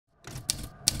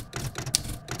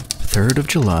3rd of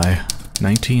July,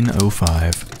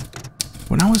 1905.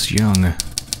 When I was young,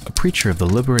 a preacher of the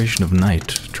liberation of night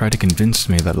tried to convince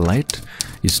me that light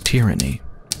is tyranny.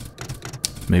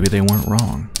 Maybe they weren't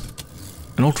wrong.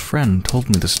 An old friend told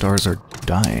me the stars are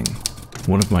dying.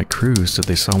 One of my crew said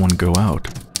they saw one go out.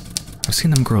 I've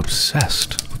seen them grow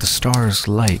obsessed with the stars'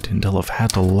 light until I've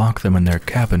had to lock them in their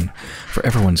cabin for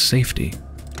everyone's safety.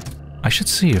 I should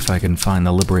see if I can find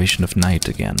the liberation of night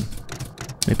again.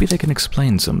 Maybe they can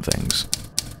explain some things.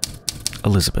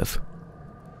 Elizabeth.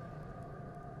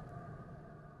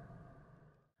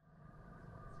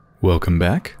 Welcome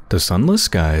back to Sunless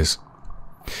Skies.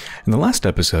 In the last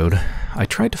episode, I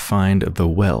tried to find the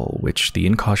well which the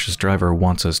incautious driver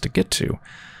wants us to get to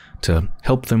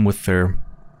help them with their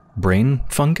brain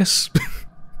fungus?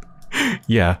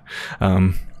 Yeah,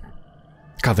 God,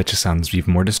 that just sounds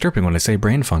even more disturbing when I say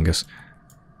brain fungus.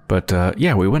 But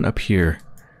yeah, we went up here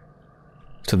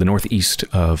to the northeast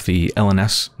of the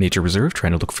LNS Nature Reserve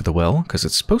trying to look for the well, because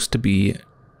it's supposed to be,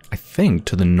 I think,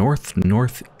 to the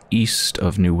northeast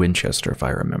of New Winchester, if I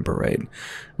remember right,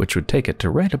 which would take it to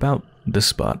right about this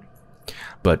spot.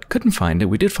 But couldn't find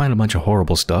it. We did find a bunch of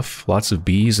horrible stuff, lots of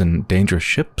bees and dangerous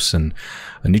ships, and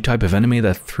a new type of enemy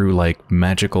that threw like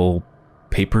magical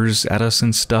papers at us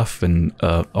and stuff, and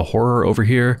a horror over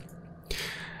here.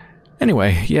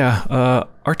 Anyway, yeah,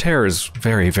 our terror is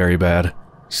very, very bad.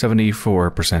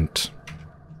 74%.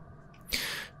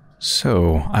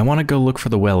 So, I want to go look for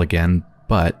the well again,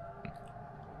 but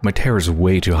my terror is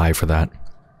way too high for that.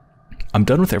 I'm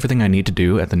done with everything I need to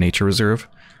do at the nature reserve.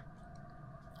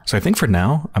 So I think for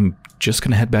now, I'm just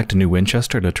going to head back to New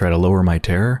Winchester to try to lower my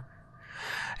terror.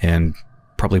 And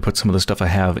probably put some of the stuff I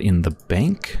have in the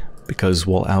bank. Because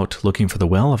while out looking for the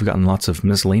well, I've gotten lots of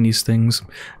miscellaneous things.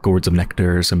 Gourds of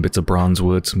nectar, some bits of bronze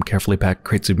wood, some carefully packed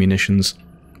crates of munitions.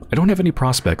 I don't have any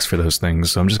prospects for those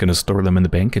things, so I'm just going to store them in the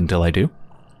bank until I do.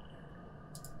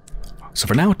 So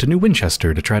for now, to New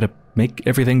Winchester to try to make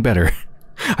everything better.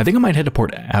 I think I might head to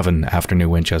Port Avon after New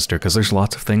Winchester, because there's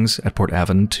lots of things at Port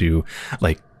Avon to,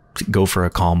 like, go for a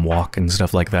calm walk and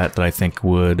stuff like that I think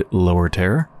would lower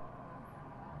terror.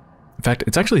 In fact,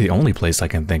 it's actually the only place I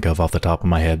can think of off the top of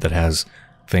my head that has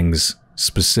things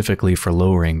specifically for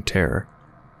lowering terror.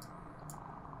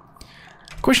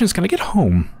 Question is, can I get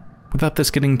home without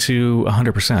this getting to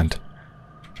 100%?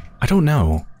 I don't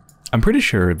know. I'm pretty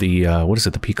sure the, what is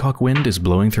it, the peacock wind is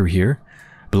blowing through here,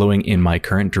 blowing in my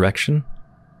current direction.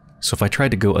 So if I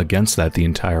tried to go against that the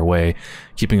entire way,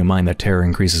 keeping in mind that terror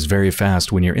increases very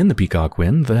fast when you're in the peacock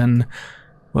wind, then,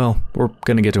 well, we're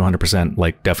gonna get to 100%,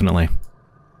 like, definitely.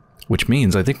 Which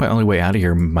means I think my only way out of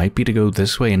here might be to go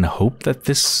this way and hope that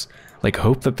this, like,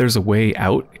 hope that there's a way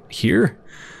out here?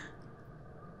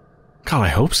 God, I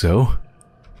hope so.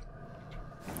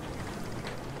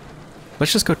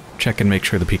 Let's just go check and make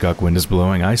sure the peacock wind is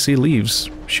blowing. I see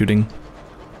leaves shooting.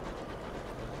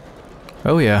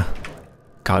 Oh yeah.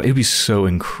 God, it'd be so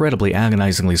incredibly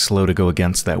agonizingly slow to go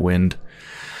against that wind.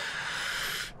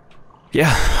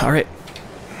 Yeah, alright.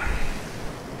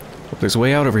 Hope there's a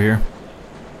way out over here.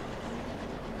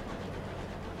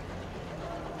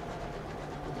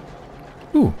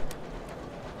 Ooh.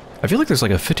 I feel like there's like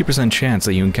a 50% chance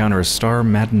that you encounter a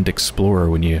star-maddened explorer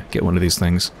when you get one of these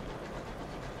things.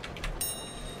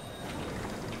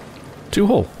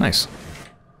 2-hole, nice.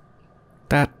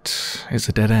 That is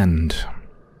a dead end.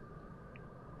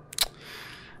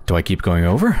 Do I keep going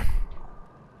over?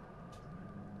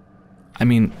 I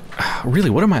mean, really,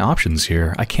 what are my options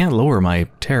here? I can't lower my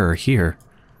terror here.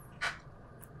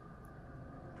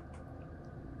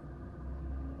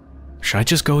 Should I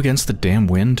just go against the damn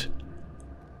wind?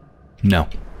 No.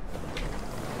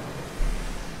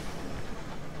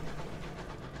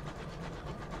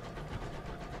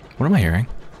 What am I hearing?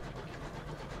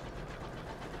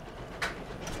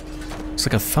 It's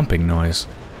like a thumping noise.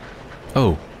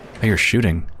 Oh, I hear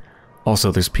shooting.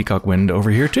 Also, there's peacock wind over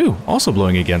here too, also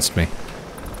blowing against me.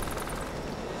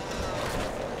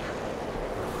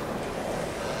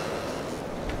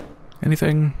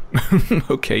 Anything?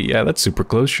 Okay, yeah, that's super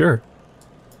close, sure.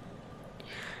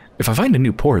 If I find a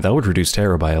new port, that would reduce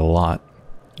terror by a lot.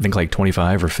 I think like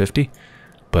 25 or 50,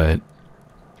 but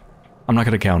I'm not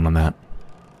gonna count on that.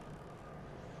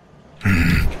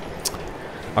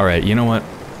 Alright, you know what?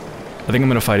 I think I'm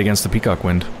gonna fight against the peacock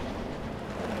wind.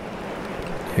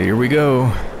 Here we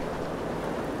go.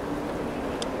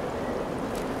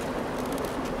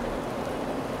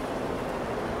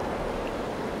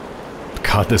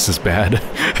 God, this is bad.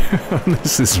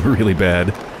 This is really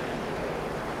bad.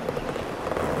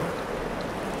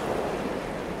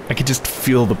 I can just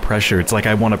feel the pressure. It's like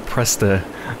I want to press the...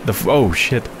 Oh,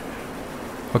 shit.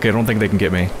 Okay, I don't think they can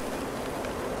get me.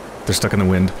 They're stuck in the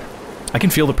wind. I can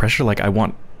feel the pressure, like I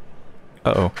want...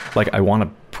 Uh-oh. Like I want to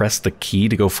press the key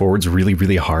to go forwards really,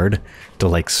 really hard to,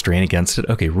 like, strain against it.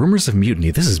 Okay, rumors of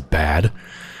mutiny. This is bad.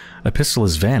 A pistol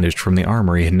has vanished from the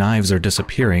armory. Knives are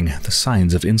disappearing. The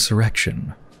signs of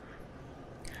insurrection.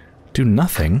 Do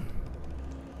nothing.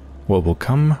 What will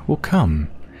come, will come.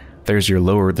 There's your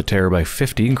lower the terror by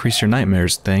 50, increase your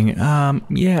nightmares thing.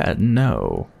 Yeah,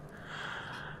 no.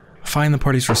 Find the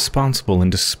parties responsible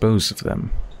and dispose of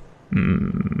them.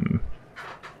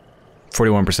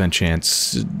 41%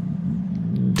 chance.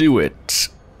 Do it.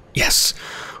 Yes.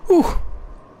 Whew.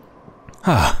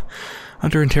 Ah.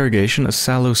 Under interrogation, a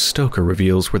sallow stoker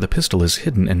reveals where the pistol is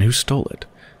hidden and who stole it.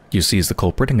 You seize the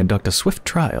culprit and conduct a swift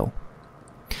trial.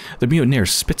 The mutineer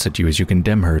spits at you as you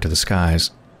condemn her to the skies.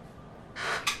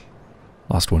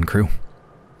 Lost one crew.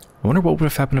 I wonder what would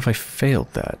have happened if I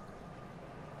failed that.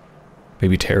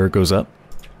 Maybe terror goes up?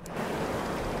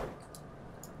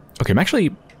 Okay, I'm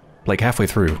actually, like, halfway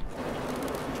through.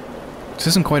 This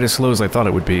isn't quite as slow as I thought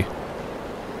it would be.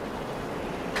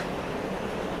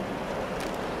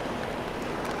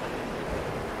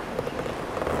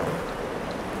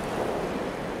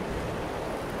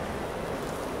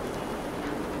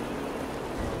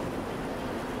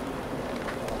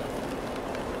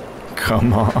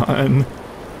 Come on.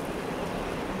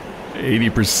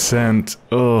 80%.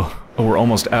 Oh, we're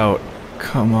almost out.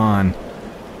 Come on.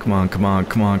 Come on, come on,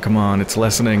 come on, come on. It's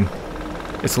lessening.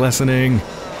 It's lessening.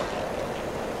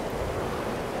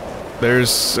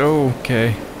 There's...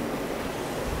 okay.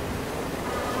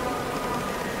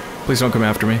 Please don't come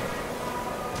after me.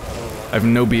 I have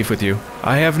no beef with you.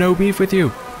 I have no beef with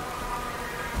you.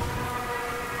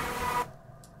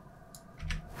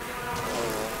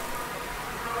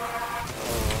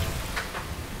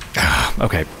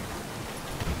 Okay.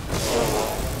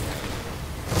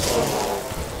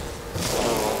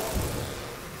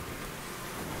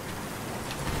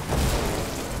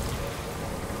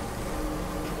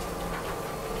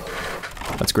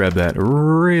 Let's grab that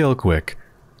real quick.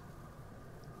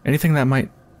 Anything that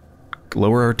might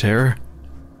lower our terror?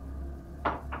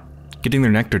 Getting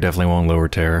their nectar definitely won't lower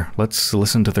terror. Let's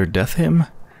listen to their death hymn.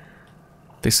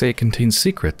 They say it contains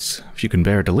secrets, if you can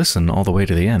bear to listen all the way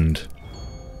to the end.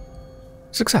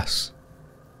 Success.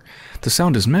 The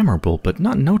sound is memorable, but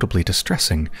not notably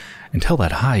distressing, until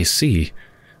that high C,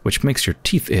 which makes your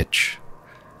teeth itch.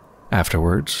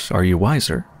 Afterwards, are you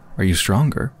wiser? Are you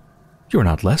stronger? You're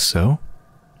not less so.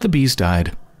 The bees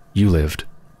died. You lived.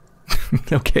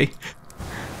 Okay.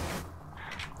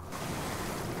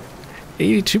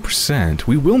 82%.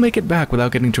 We will make it back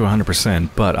without getting to 100%,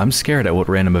 but I'm scared at what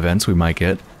random events we might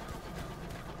get.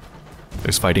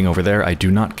 There's fighting over there. I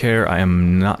do not care. I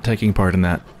am not taking part in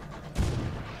that.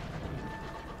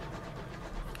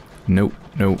 Nope,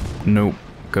 nope, nope.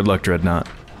 Good luck, Dreadnought.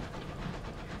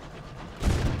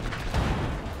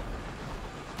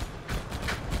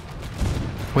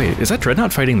 Wait, is that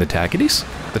Dreadnought fighting the Tackities?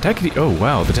 The Tackity... oh,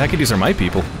 wow. The Tackities are my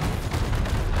people.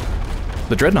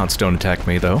 The Dreadnoughts don't attack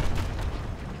me, though.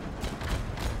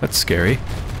 That's scary.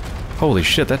 Holy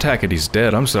shit, that Tackity's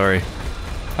dead. I'm sorry.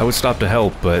 I would stop to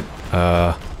help, but...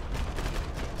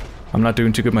 I'm not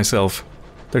doing too good myself.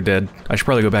 They're dead. I should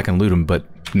probably go back and loot them, but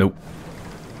nope.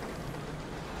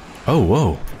 Oh,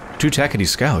 whoa. 2 Tackity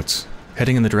scouts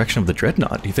heading in the direction of the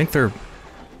Dreadnought. Do you think they're... do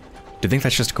you think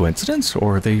that's just a coincidence,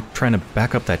 or are they trying to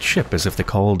back up that ship as if they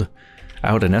called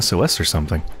out an SOS or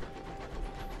something?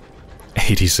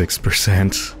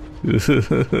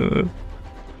 86%.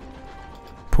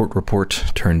 Port report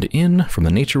turned in from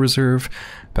the nature reserve.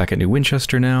 Back at New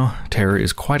Winchester now. Terror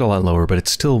is quite a lot lower, but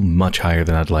it's still much higher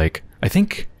than I'd like.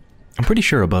 I'm pretty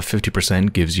sure above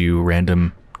 50% gives you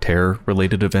random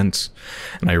terror-related events,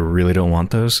 and I really don't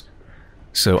want those.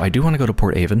 So I do want to go to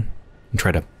Port Avon and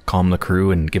try to calm the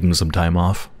crew and give them some time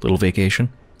off, little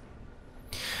vacation.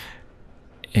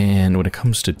 And when it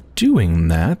comes to doing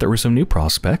that, there were some new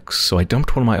prospects, so I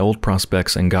dumped one of my old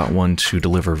prospects and got one to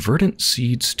deliver verdant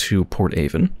seeds to Port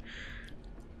Avon.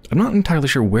 I'm not entirely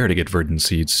sure where to get verdant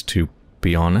seeds, to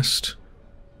be honest.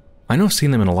 I know I've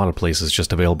seen them in a lot of places,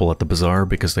 just available at the bazaar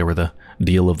because they were the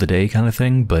deal of the day kind of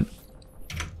thing, but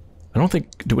I don't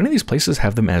think... do any of these places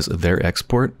have them as their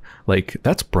export? Like,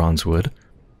 that's Bronzewood.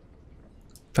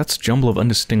 That's Jumble of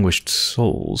Undistinguished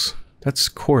Souls. That's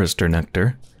Chorister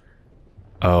Nectar.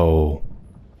 Oh.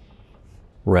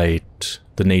 Right.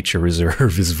 The Nature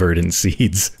Reserve is verdant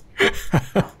seeds.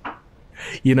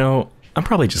 You know, I'm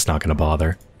probably just not gonna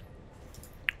bother.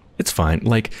 It's fine.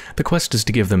 Like, the quest is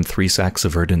to give them 3 sacks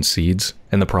of verdant seeds,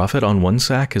 and the profit on 1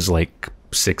 sack is like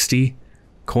 60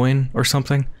 coin or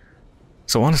something.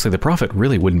 So honestly, the profit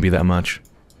really wouldn't be that much.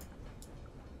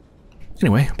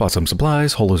 Anyway, bought some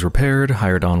supplies, hull is repaired,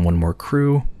 hired on one more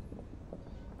crew.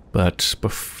 But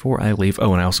before I leave...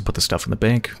 Oh, and I also put the stuff in the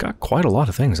bank. Got quite a lot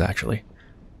of things, actually.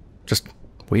 Just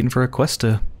waiting for a quest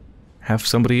to have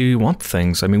somebody want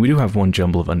things. I mean, we do have one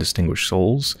jumble of undistinguished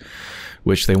souls,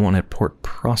 which they want at Port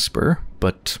Prosper,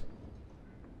 but...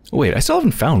 Wait, I still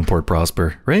haven't found Port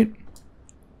Prosper, right?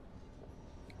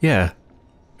 Yeah.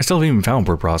 I still haven't even found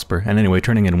Port Prosper. And anyway,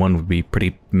 turning in one would be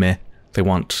pretty meh. They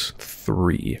want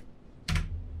 3.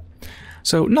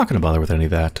 So, not going to bother with any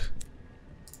of that.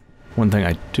 One thing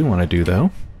I do want to do,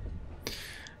 though,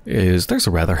 is there's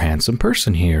a rather handsome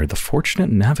person here, the Fortunate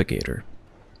Navigator.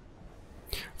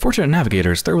 Fortunate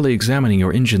Navigator is thoroughly examining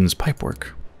your engine's pipework.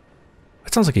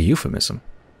 That sounds like a euphemism.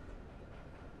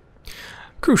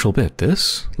 Crucial bit,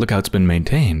 this. Look how it's been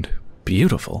maintained.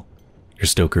 Beautiful. Your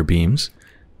stoker beams.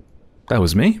 That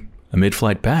was me. A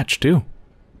mid-flight patch, too.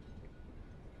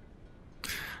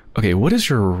 Okay, what is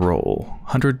your role?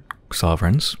 100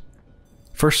 sovereigns.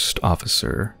 First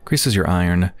officer. Increases your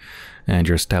iron and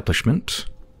your establishment.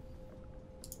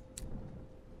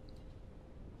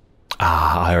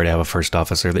 Ah, I already have a first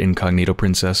officer, the Incognito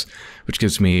Princess, which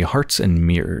gives me hearts and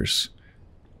mirrors.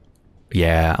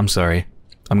 Yeah, I'm sorry.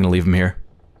 I'm gonna leave him here.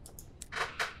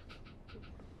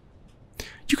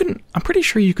 You can... I'm pretty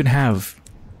sure you can have...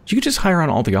 You could just hire on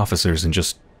all the officers and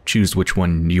just choose which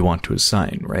one you want to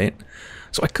assign, right?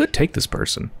 So I could take this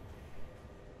person.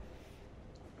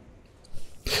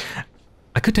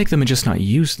 I could take them and just not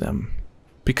use them.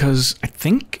 Because I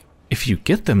think if you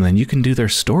get them, then you can do their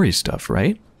story stuff,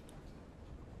 right?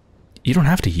 You don't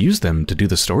have to use them to do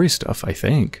the story stuff, I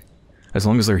think. As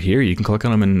long as they're here, you can click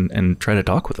on them and try to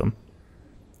talk with them.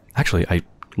 Actually,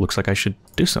 looks like I should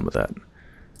do some of that.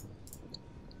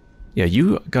 Yeah,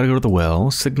 you gotta go to the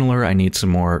well. Signaler, I need some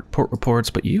more port reports,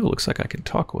 but you looks like I can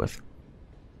talk with.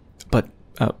 But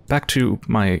back to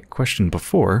my question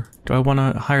before, do I want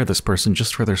to hire this person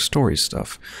just for their story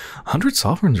stuff? 100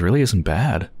 sovereigns really isn't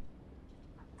bad.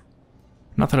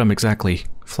 Not that I'm exactly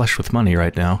flush with money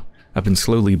right now. I've been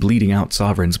slowly bleeding out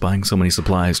sovereigns, buying so many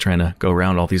supplies, trying to go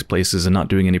around all these places and not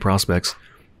doing any prospects.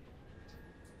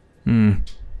 I'm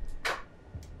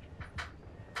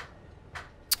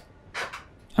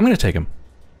gonna take him.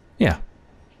 Yeah.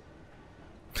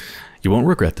 You won't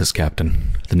regret this,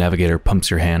 Captain. The navigator pumps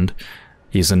your hand.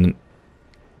 He's an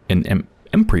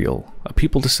Empriel, a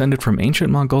people descended from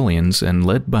ancient Mongolians and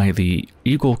led by the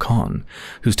Eagle Khan,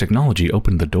 whose technology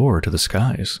opened the door to the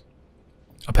skies.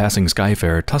 A passing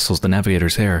skyfarer tussles the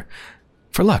navigator's hair.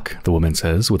 For luck, the woman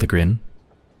says, with a grin.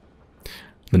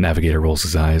 The navigator rolls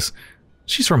his eyes.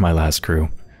 She's from my last crew.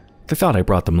 They thought I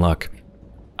brought them luck.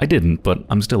 I didn't, but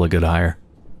I'm still a good hire.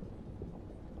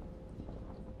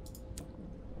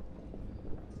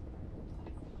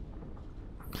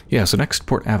 Yeah, so next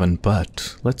Port Avon,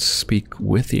 but let's speak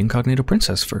with the Incognito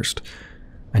Princess first.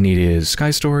 I need his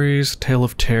Sky Stories, Tale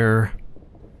of Terror.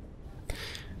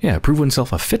 Yeah, prove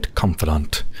oneself a fit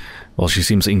confidant. While she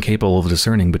seems incapable of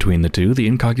discerning between the two, the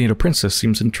Incognito Princess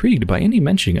seems intrigued by any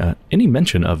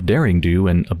mention of daring do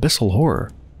and abyssal horror.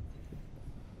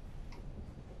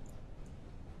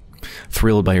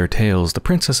 Thrilled by her tales, the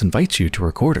princess invites you to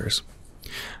her quarters.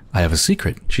 I have a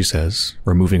secret, she says,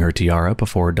 removing her tiara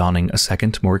before donning a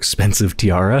second, more expensive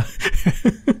tiara.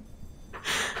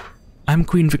 I'm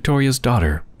Queen Victoria's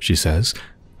daughter, she says.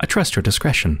 I trust your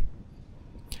discretion.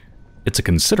 It's a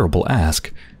considerable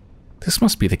ask. This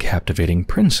must be the captivating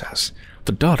princess,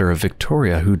 the daughter of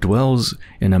Victoria who dwells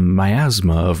in a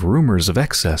miasma of rumors of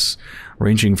excess,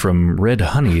 ranging from red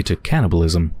honey to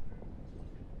cannibalism.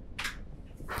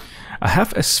 A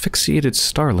half-asphyxiated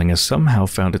starling has somehow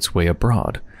found its way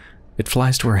abroad. It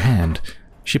flies to her hand.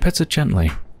 She pets it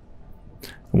gently.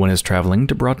 One is traveling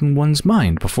to broaden one's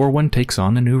mind before one takes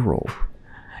on a new role.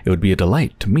 It would be a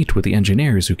delight to meet with the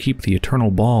engineers who keep the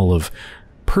eternal ball of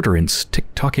perturance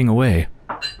tick-tocking away.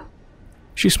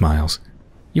 She smiles.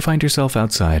 You find yourself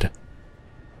outside.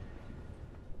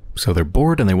 So they're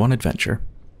bored and they want adventure.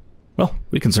 Well,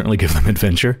 we can certainly give them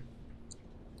adventure.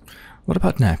 What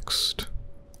about next?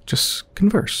 Just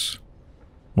converse.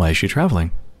 Why is she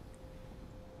traveling?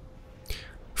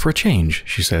 For a change,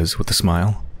 she says with a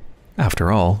smile.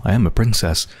 After all, I am a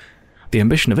princess. The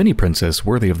ambition of any princess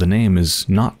worthy of the name is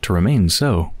not to remain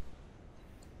so.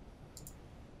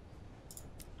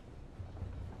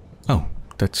 Oh,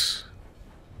 that's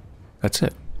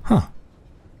it. Huh.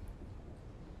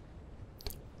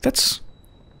 That's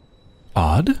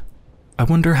odd. I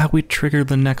wonder how we trigger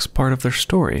the next part of their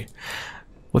story.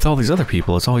 With all these other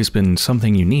people, it's always been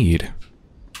something you need.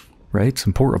 Right?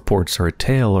 Some port reports or a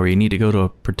tale, or you need to go to a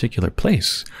particular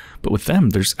place. But with them,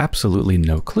 there's absolutely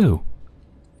no clue.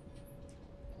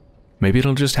 Maybe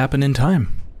it'll just happen in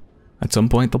time. At some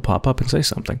point, they'll pop up and say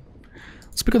something.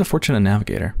 Let's pick up the fortunate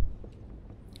navigator.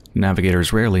 The navigator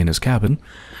is rarely in his cabin.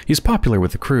 He's popular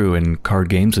with the crew, and card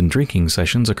games and drinking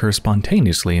sessions occur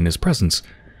spontaneously in his presence.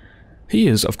 He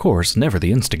is, of course, never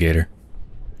the instigator.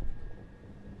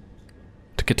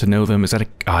 To get to know them, is that a...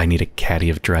 Oh, I need a caddy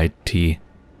of dried tea.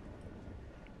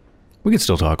 We can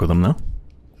still talk with them, though.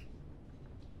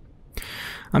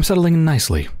 I'm settling in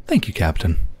nicely. Thank you,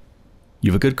 Captain.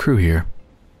 You've a good crew here.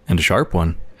 And a sharp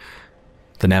one.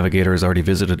 The navigator has already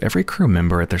visited every crew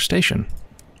member at their station.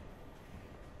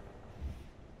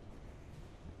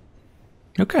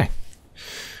 Okay.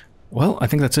 Well, I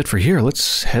think that's it for here.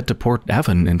 Let's head to Port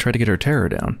Avon and try to get our terror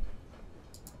down.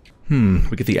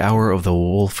 We get the Hour of the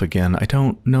Wolf again. I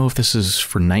don't know if this is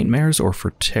for nightmares or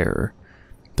for terror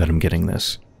that I'm getting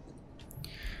this.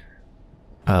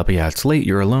 But yeah, it's late,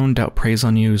 you're alone, doubt preys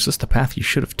on you, is this the path you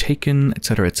should have taken,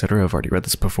 etc., etc. I've already read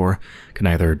this before. Can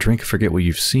either drink, forget what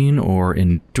you've seen, or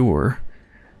endure.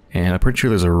 And I'm pretty sure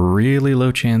there's a really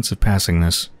low chance of passing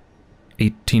this.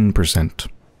 18%.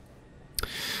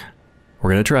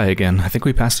 We're gonna try again. I think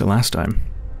we passed it last time.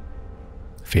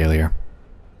 Failure.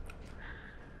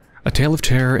 A tale of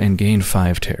terror and gain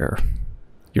 5 terror.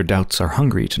 Your doubts are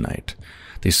hungry tonight.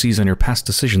 They seize on your past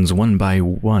decisions one by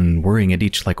one, worrying at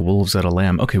each like wolves at a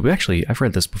lamb. Okay, I've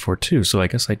read this before too, so I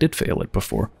guess I did fail it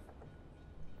before.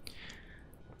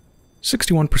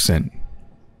 61%.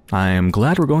 I am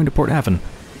glad we're going to Port Avon.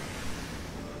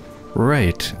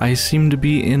 Right, I seem to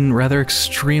be in rather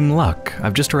extreme luck.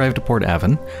 I've just arrived at Port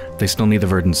Avon. They still need the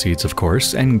verdant seeds, of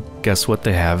course, and guess what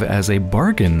they have as a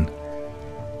bargain?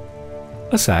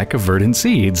 A sack of verdant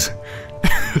seeds.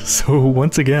 So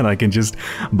once again, I can just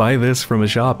buy this from a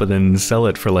shop and then sell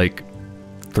it for like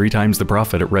 3 times the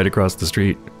profit right across the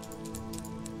street.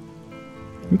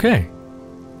 Okay.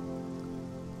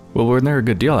 Well, when they're a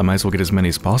good deal, I might as well get as many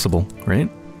as possible, right?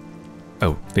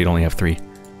 Oh, they'd only have 3.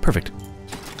 Perfect.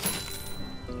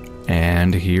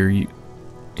 And here you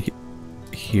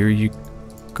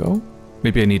go?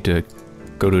 Maybe I need to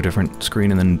go to a different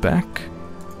screen and then back?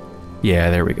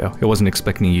 Yeah, there we go. I wasn't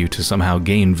expecting you to somehow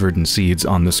gain verdant seeds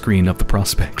on the screen of the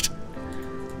prospect.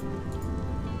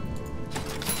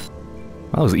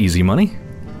 That was easy money.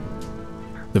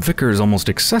 The vicar is almost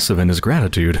excessive in his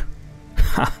gratitude.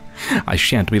 Ha! I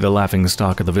shan't be the laughing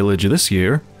stock of the village this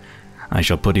year. I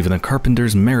shall put even the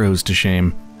carpenter's marrows to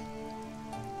shame.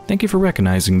 Thank you for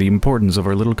recognizing the importance of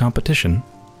our little competition.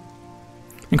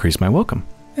 Increase my welcome,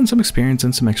 and some experience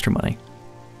and some extra money.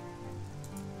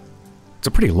 It's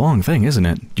a pretty long thing, isn't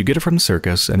it? You get it from the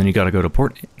circus, and then you gotta go to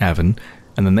Port Avon,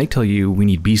 and then they tell you we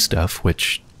need bee stuff,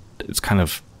 which is kind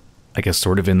of, I guess,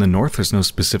 sort of in the north. There's no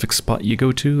specific spot you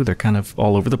go to. They're kind of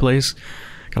all over the place.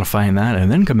 Gotta find that,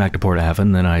 and then come back to Port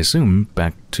Avon, then I assume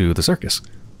back to the circus.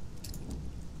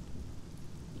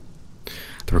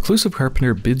 The reclusive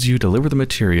carpenter bids you deliver the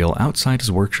material outside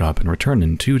his workshop and return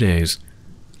in 2 days.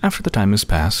 After the time has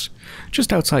passed,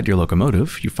 just outside your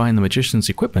locomotive, you find the magician's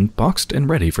equipment boxed and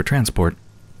ready for transport.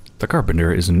 The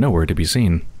carpenter is nowhere to be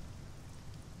seen.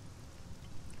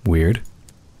 Weird.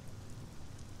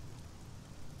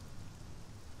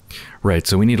 Right,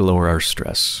 so we need to lower our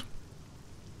stress.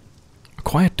 A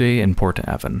quiet day in Port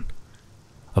Avon.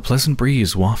 A pleasant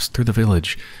breeze wafts through the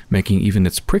village, making even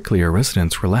its pricklier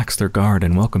residents relax their guard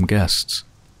and welcome guests.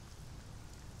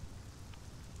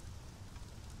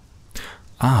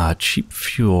 Ah, cheap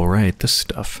fuel, right, this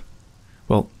stuff.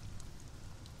 Well,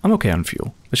 I'm okay on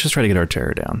fuel. Let's just try to get our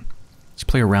terror down. Let's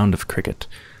play a round of cricket.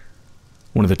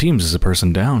 One of the teams is a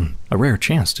person down. A rare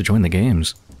chance to join the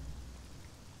games.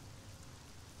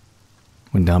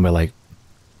 Went down by like,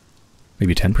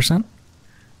 maybe 10%?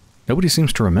 Nobody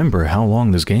seems to remember how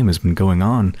long this game has been going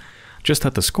on, just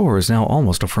that the score is now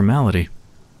almost a formality.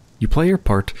 You play your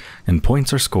part, and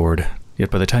points are scored, yet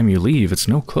by the time you leave, it's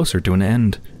no closer to an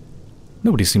end.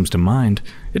 Nobody seems to mind.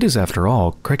 It is, after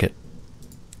all, cricket.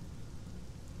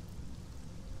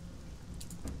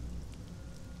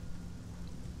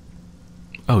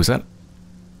 Oh, is that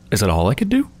all I could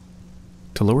do?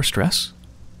 To lower stress?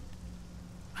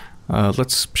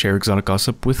 Let's share exotic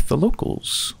gossip with the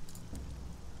locals.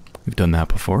 We've done that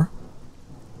before.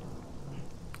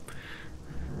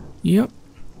 Yep.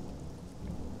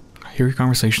 Hear your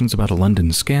conversations about a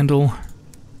London scandal.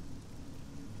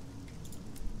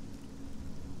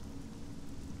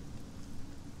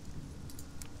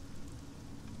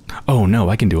 Oh no,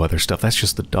 I can do other stuff. That's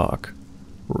just the dock.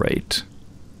 Right.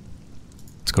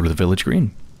 Let's go to the village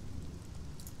green.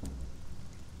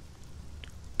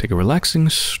 Take a relaxing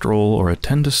stroll or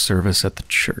attend a service at the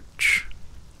church.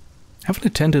 Haven't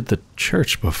attended the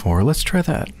church before. Let's try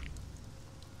that.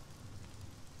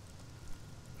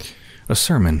 A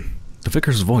sermon. The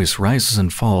vicar's voice rises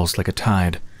and falls like a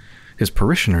tide. His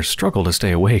parishioners struggle to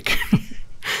stay awake.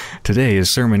 Today, his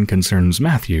sermon concerns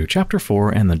Matthew, chapter 4,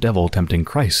 and the devil tempting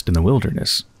Christ in the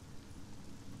wilderness.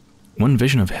 One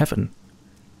vision of heaven.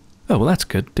 Oh, well, that's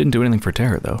good. Didn't do anything for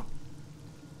terror, though.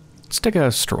 Let's take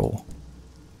a stroll.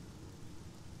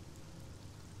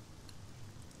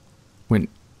 Went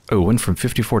from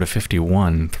 54 to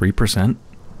 51. 3%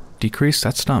 decrease?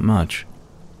 That's not much.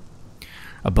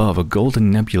 Above, a golden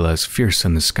nebula is fierce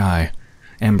in the sky.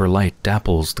 Amber light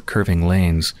dapples the curving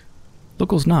lanes.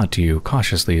 Locals nod to you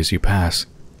cautiously as you pass.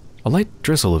 A light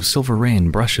drizzle of silver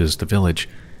rain brushes the village.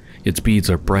 Its beads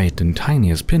are bright and tiny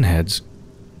as pinheads.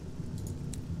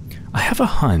 I have a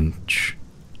hunch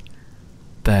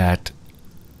that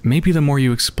maybe the more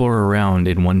you explore around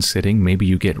in one sitting, maybe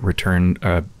you get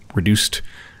reduced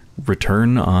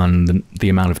return on the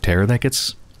amount of terror that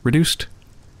gets reduced.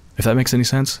 If that makes any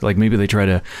sense. Like maybe they try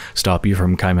to stop you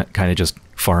from kind of just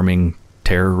farming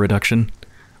terror reduction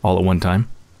all at one time.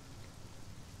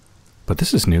 But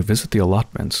this is new. Visit the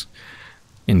allotments.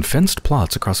 In fenced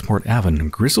plots across Port Avon,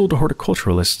 grizzled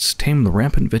horticulturalists tame the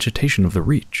rampant vegetation of the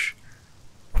Reach.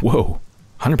 Whoa,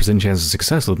 100% chance of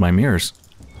success with my mirrors.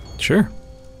 Sure.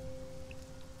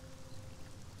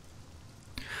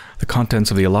 The contents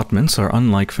of the allotments are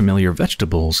unlike familiar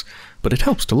vegetables, but it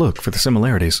helps to look for the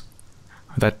similarities.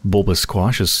 That bulbous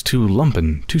squash is too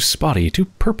lumpen, too spotty, too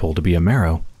purple to be a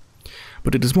marrow.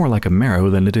 But it is more like a marrow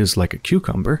than it is like a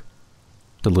cucumber.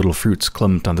 The little fruits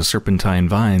clumped on the serpentine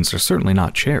vines are certainly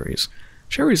not cherries.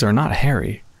 Cherries are not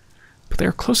hairy, but they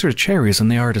are closer to cherries than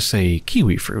they are to, say,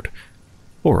 kiwi fruit.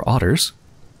 Or otters.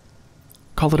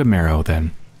 Call it a marrow,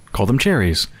 then. Call them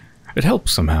cherries. It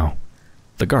helps somehow.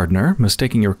 The gardener,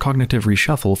 mistaking your cognitive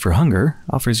reshuffle for hunger,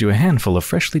 offers you a handful of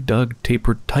freshly dug,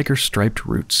 tapered, tiger-striped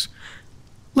roots.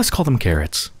 Let's call them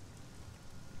carrots.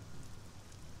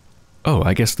 Oh,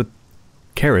 I guess the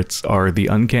carrots are the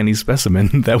uncanny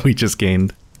specimen that we just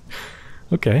gained.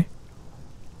 Okay.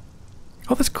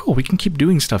 Oh, that's cool. We can keep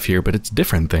doing stuff here, but it's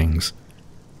different things.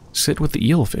 Sit with the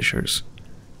eel fishers.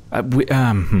 I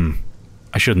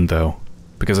shouldn't, though,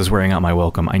 because it's wearing out my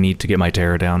welcome. I need to get my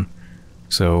terror down.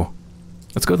 So,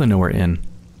 let's go to the Nowhere Inn.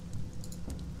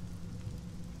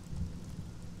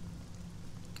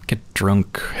 Get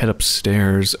drunk, head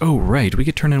upstairs. Oh, right, we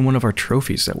could turn in one of our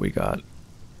trophies that we got.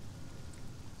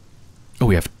 Oh,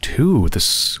 we have two.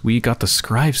 We got the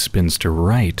Scribe Spinster,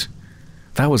 right.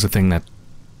 That was the thing that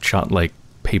shot, like,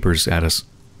 papers at us.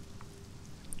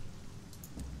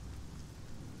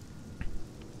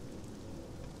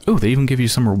 Oh, they even give you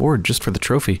some reward just for the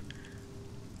trophy.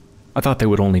 I thought they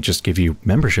would only just give you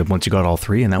membership once you got all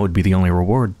three, and that would be the only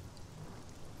reward.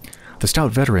 The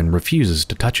stout veteran refuses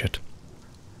to touch it.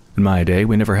 In my day,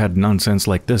 we never had nonsense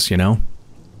like this, you know?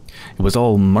 It was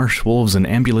all marsh wolves and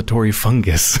ambulatory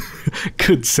fungus.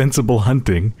 Good, sensible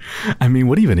hunting. I mean,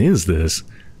 what even is this?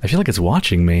 I feel like it's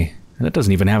watching me, and it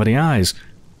doesn't even have any eyes.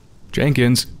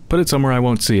 Jenkins, put it somewhere I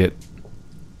won't see it.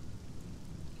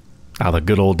 Ah, the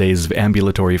good old days of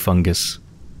ambulatory fungus.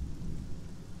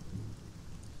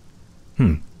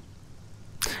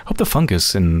 Hope the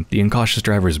fungus in the incautious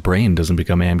driver's brain doesn't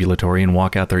become ambulatory and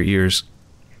walk out their ears.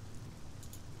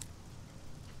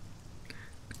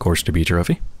 Course to be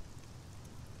trophy.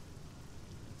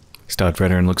 Stout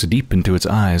veteran looks deep into its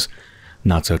eyes.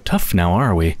 Not so tough now,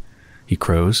 are we? He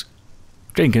crows.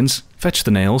 Jenkins, fetch the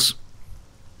nails.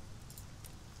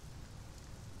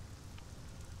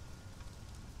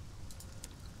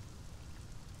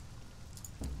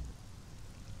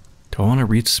 Do I want to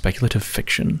read speculative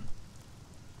fiction?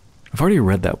 I've already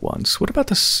read that once. What about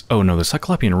this? Oh no, the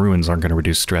Cyclopean ruins aren't going to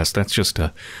reduce stress. That's just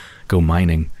to go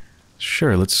mining.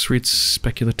 Sure, let's read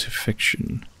speculative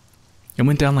fiction. It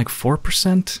went down like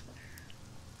 4%?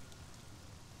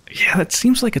 Yeah, that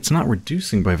seems like it's not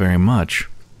reducing by very much.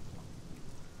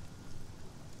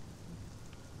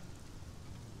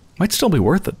 Might still be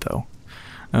worth it, though.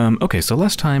 Okay, so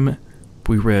last time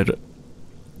we read...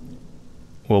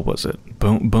 What was it?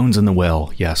 Bones in the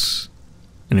Well, yes.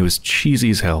 And it was cheesy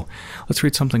as hell. Let's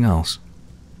read something else.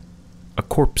 A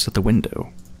Corpse at the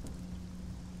Window.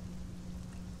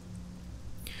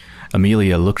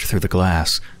 Amelia looked through the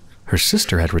glass. Her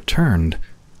sister had returned.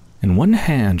 In one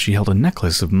hand she held a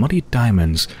necklace of muddy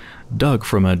diamonds, dug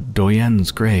from a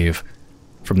doyenne's grave.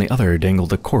 From the other dangled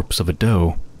the corpse of a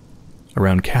doe.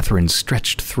 Around Catherine's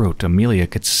stretched throat, Amelia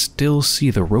could still see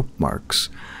the rope marks,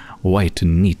 white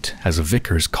and neat as a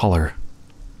vicar's collar.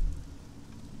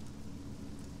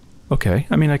 Okay,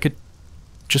 I mean, I could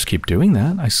just keep doing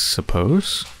that, I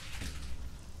suppose.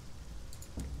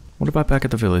 What about back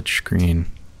at the village screen?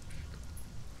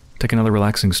 Take another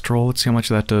relaxing stroll. Let's see how much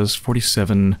that does.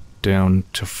 47 down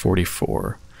to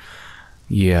 44.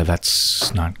 Yeah,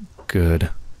 that's not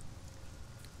good.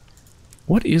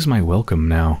 What is my welcome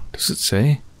now? Does it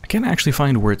say? I can't actually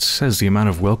find where it says the amount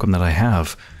of welcome that I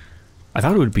have. I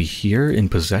thought it would be here in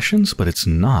possessions, but it's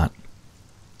not.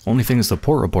 Only thing is the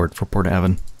port report for Port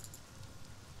Avon.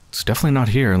 It's definitely not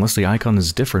here unless the icon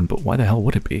is different, but why the hell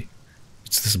would it be?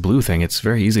 It's this blue thing. It's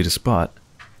very easy to spot.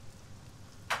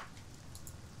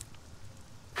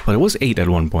 But it was 8 at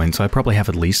one point, so I probably have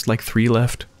at least like 3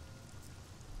 left.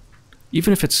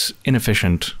 Even if it's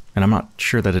inefficient, and I'm not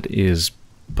sure that it is,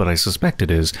 but I suspect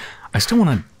it is, I still want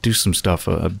to do some stuff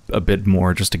a bit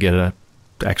more just to get an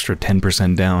extra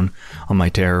 10% down on my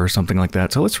terror or something like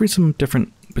that. So let's read some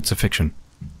different bits of fiction.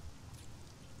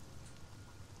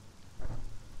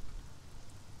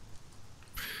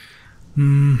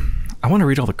 I want to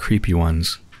read all the creepy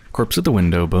ones. Corpse at the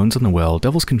window, bones in the well,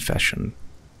 devil's confession.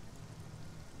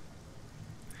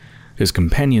 His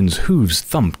companion's hooves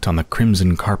thumped on the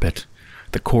crimson carpet.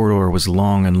 The corridor was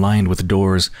long and lined with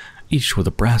doors, each with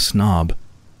a brass knob.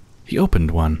 He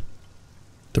opened one.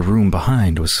 The room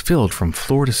behind was filled from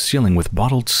floor to ceiling with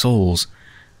bottled souls.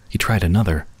 He tried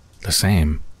another, the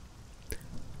same.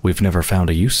 We've never found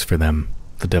a use for them,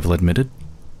 the devil admitted.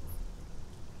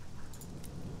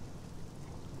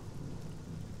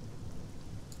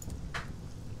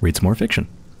 Read some more fiction.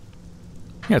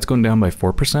 Yeah, it's going down by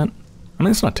 4%. I mean,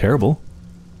 it's not terrible.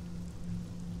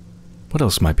 What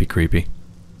else might be creepy?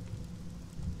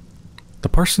 The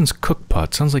parson's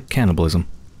cookpot sounds like cannibalism.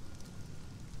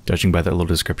 Judging by that little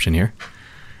description here.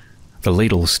 The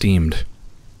ladle steamed.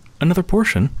 Another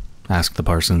portion? Asked the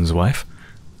parson's wife.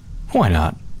 Why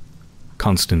not?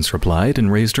 Constance replied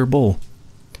and raised her bowl.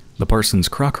 The parson's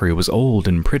crockery was old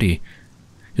and pretty.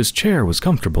 His chair was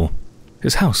comfortable.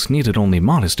 His house needed only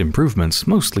modest improvements,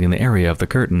 mostly in the area of the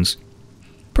curtains.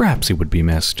 Perhaps he would be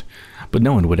missed, but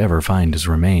no one would ever find his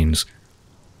remains,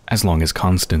 as long as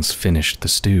Constance finished the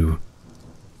stew.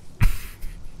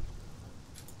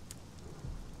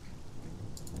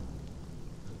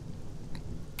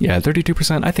 Yeah,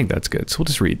 32%, I think that's good, so we'll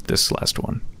just read this last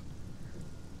one.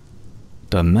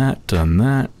 Done that, done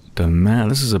that, done that.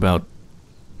 This is about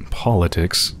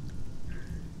politics.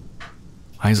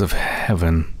 Eyes of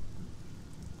Heaven.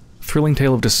 Thrilling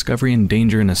tale of discovery and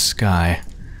danger in a sky.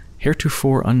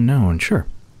 Heretofore unknown, sure.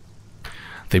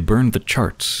 They burned the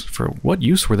charts. For what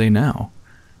use were they now?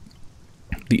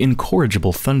 The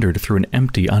incorrigible thundered through an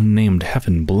empty, unnamed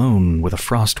heaven blown with a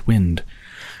frost wind.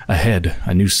 Ahead,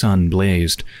 a new sun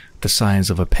blazed, the size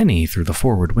of a penny through the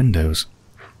forward windows.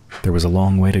 There was a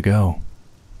long way to go.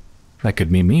 That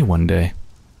could be me one day.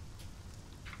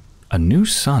 A new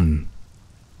sun.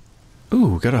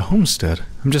 Ooh, got a homestead.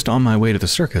 I'm just on my way to the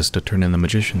circus to turn in the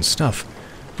magician's stuff.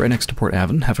 Right next to Port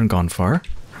Avon, haven't gone far.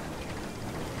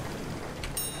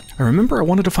 I remember I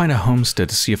wanted to find a homestead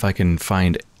to see if I can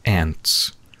find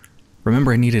ants.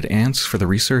 Remember I needed ants for the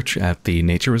research at the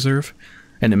nature reserve?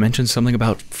 And it mentioned something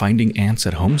about finding ants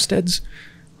at homesteads?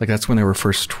 Like that's when they were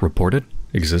first reported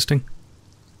existing?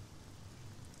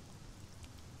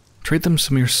 Trade them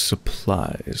some of your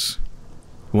supplies.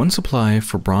 1 supply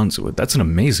for bronzewood. That's an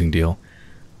amazing deal.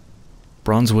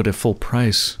 Bronzewood at full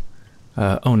price.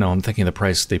 Oh no, I'm thinking of the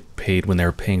price they paid when they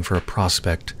were paying for a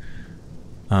prospect.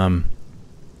 Yeah,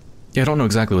 I don't know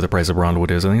exactly what the price of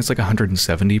bronzewood is. I think it's like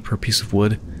 170 per piece of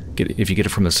wood if you get it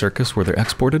from the circus where they're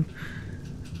exported.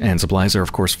 And supplies are,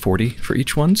 of course, 40 for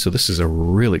each one, so this is a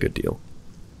really good deal.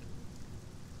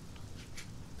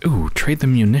 Ooh, trade the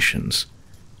munitions.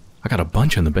 I got a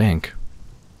bunch in the bank.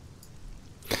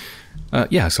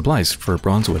 Yeah, supplies for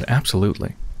bronzewood,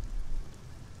 absolutely.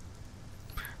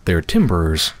 They're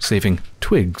timberers, saving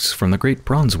twigs from the great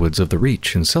bronzewoods of the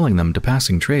Reach and selling them to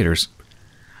passing traders.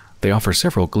 They offer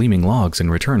several gleaming logs in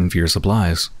return for your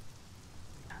supplies.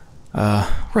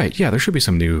 Right, yeah, there should be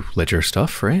some new ledger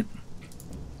stuff, right?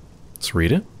 Let's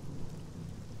read it.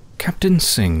 Captain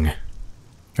Singh.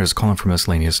 There's a column for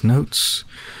miscellaneous notes.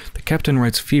 The captain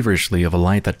writes feverishly of a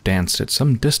light that danced at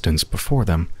some distance before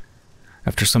them.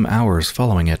 After some hours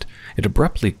following it, it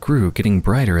abruptly grew, getting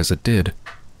brighter as it did.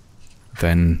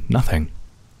 Then nothing.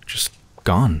 Just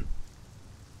gone.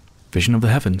 Vision of the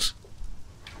heavens.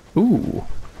 Ooh,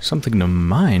 something to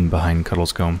mine behind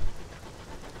Cuddlescombe.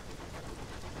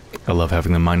 I love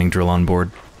having the mining drill on board.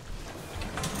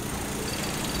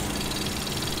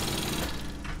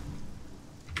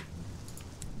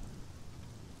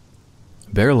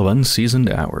 Barrel of unseasoned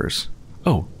hours.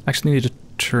 Oh, actually need to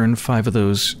turn 5 of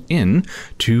those in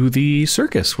to the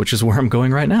circus, which is where I'm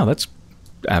going right now. That's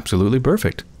absolutely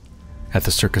perfect. At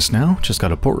the circus now, just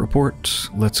got a port report.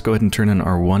 Let's go ahead and turn in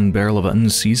our 1 barrel of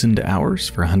unseasoned hours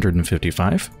for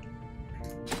 155.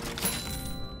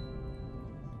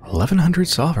 1,100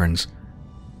 sovereigns.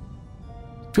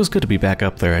 Feels good to be back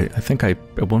up there. I think I,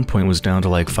 at one point, was down to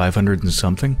like 500 and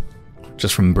something.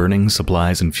 Just from burning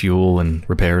supplies and fuel and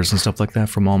repairs and stuff like that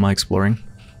from all my exploring.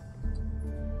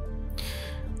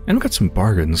 And we've got some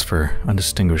bargains for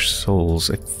undistinguished souls.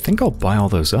 I think I'll buy all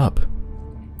those up.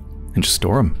 And just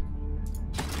store them.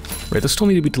 Right, those still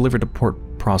need to be delivered to Port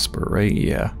Prosper, right?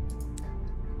 Yeah.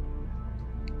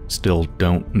 Still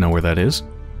don't know where that is.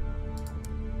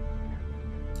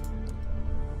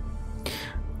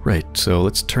 Right, so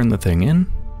let's turn the thing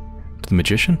in to the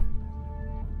magician.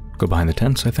 Go behind the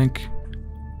tents, I think.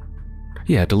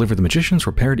 Yeah, deliver the magician's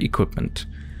repaired equipment.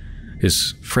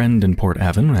 His friend in Port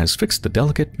Avon has fixed the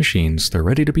delicate machines. They're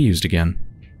ready to be used again.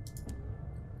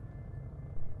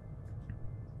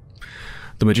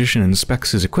 The magician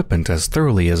inspects his equipment as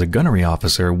thoroughly as a gunnery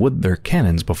officer would their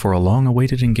cannons before a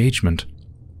long-awaited engagement.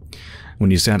 When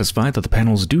he's satisfied that the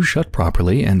panels do shut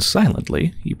properly and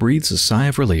silently, he breathes a sigh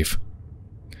of relief.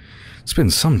 It's been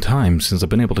some time since I've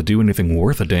been able to do anything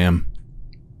worth a damn.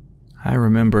 I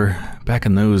remember, back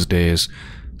in those days,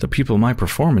 the people my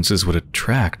performances would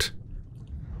attract.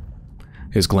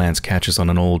 His glance catches on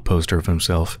an old poster of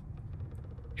himself.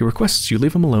 He requests you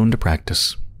leave him alone to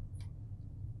practice.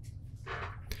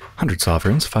 100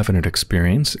 sovereigns, 500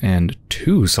 experience, and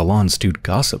 2 salon stewed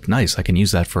gossip. Nice, I can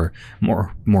use that for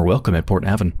more welcome at Port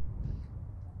Avon.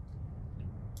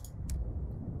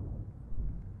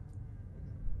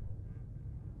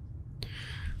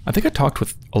 I think I talked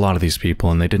with a lot of these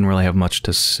people and they didn't really have much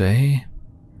to say.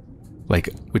 Like,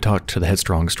 we talked to the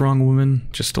headstrong strong woman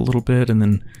just a little bit and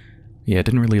then, yeah, it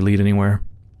didn't really lead anywhere.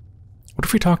 What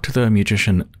if we talk to the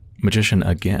magician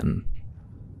again?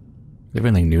 Do they have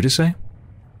anything new to say?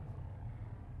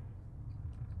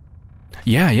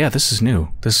 Yeah, this is new.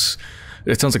 It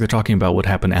sounds like they're talking about what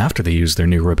happened after they used their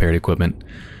new repaired equipment.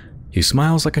 He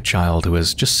smiles like a child who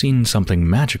has just seen something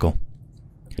magical.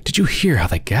 Did you hear how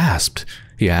they gasped?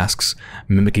 He asks,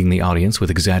 mimicking the audience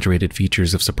with exaggerated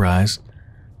features of surprise.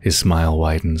 His smile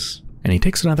widens, and he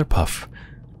takes another puff.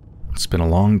 It's been a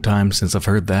long time since I've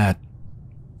heard that.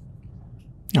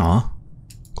 Aw,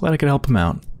 glad I could help him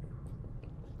out.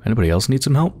 Anybody else need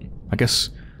some help? I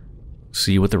guess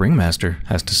see what the ringmaster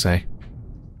has to say.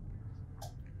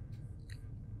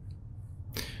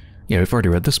 Yeah, we've already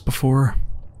read this before.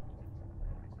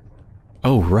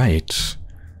 Oh, right.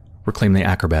 Reclaim the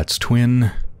acrobat's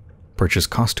twin. Purchase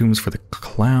costumes for the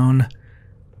clown.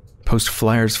 Post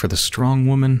flyers for the strong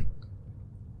woman.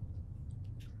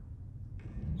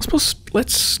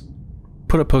 Let's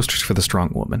put up posters for the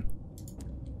strong woman.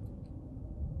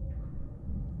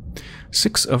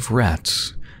 6 of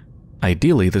rats.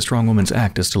 Ideally, the strong woman's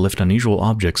act is to lift unusual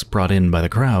objects brought in by the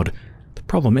crowd. The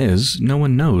problem is, no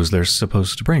one knows they're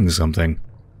supposed to bring something.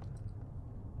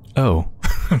 Oh,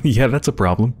 yeah, that's a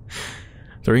problem.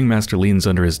 The ringmaster leans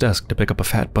under his desk to pick up a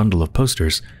fat bundle of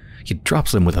posters. He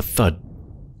drops them with a thud.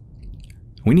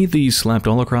 We need these slapped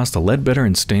all across the Failbetter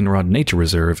and Stainrod Nature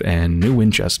Reserve and New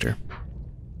Winchester.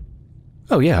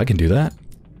 Oh yeah, I can do that.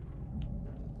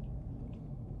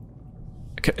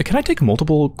 Can I take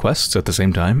multiple quests at the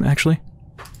same time, actually?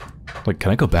 Like,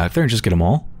 can I go back there and just get them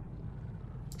all?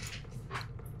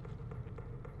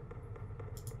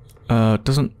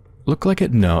 Doesn't look like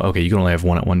it? No, okay, you can only have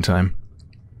one at one time.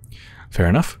 Fair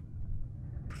enough.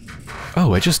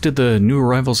 Oh, I just did the new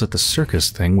arrivals at the circus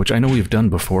thing, which I know we've done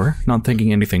before, not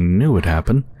thinking anything new would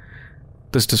happen.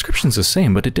 This description's the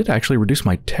same, but it did actually reduce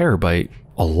my terror by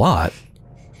a lot.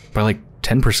 By like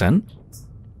 10%?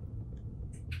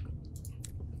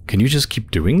 Can you just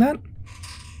keep doing that?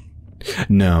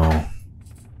 No.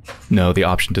 No, the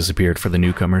option disappeared for the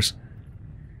newcomers.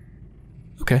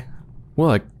 Okay.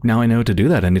 Well, now I know to do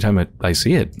that anytime I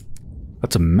see it.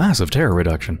 That's a massive terror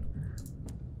reduction.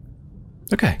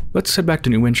 Okay, let's head back to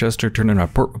New Winchester, turn in our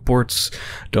port reports,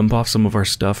 dump off some of our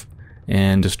stuff,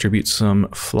 and distribute some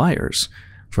flyers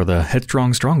for the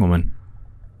headstrong strong woman.